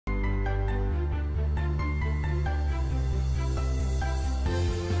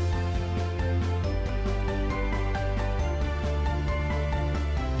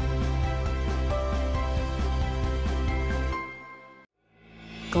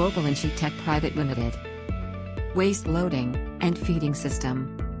Global Engi-Tech Private Limited. Waste loading and feeding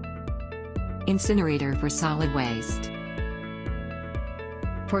system. Incinerator for solid waste.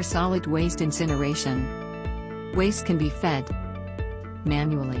 For solid waste incineration, waste can be fed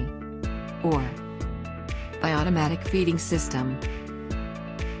manually or by automatic feeding system.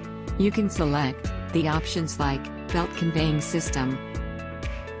 You can select the options like belt conveying system,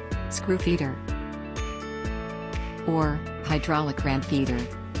 screw feeder, or hydraulic ram feeder.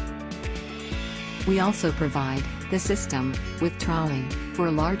 We also provide the system with trolley for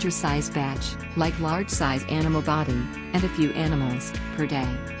a larger size batch, like large size animal body, and a few animals per day.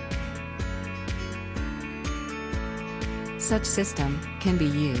 Such system can be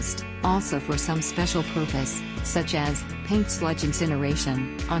used also for some special purpose, such as paint sludge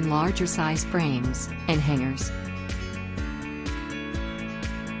incineration on larger size frames and hangers.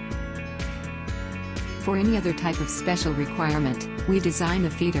 For any other type of special requirement, we design the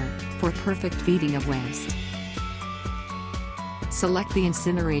feeder for perfect feeding of waste. Select the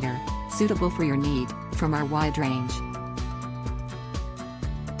incinerator suitable for your need from our wide range.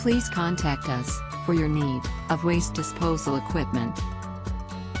 Please contact us for your need of waste disposal equipment.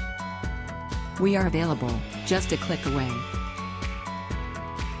 We are available just a click away.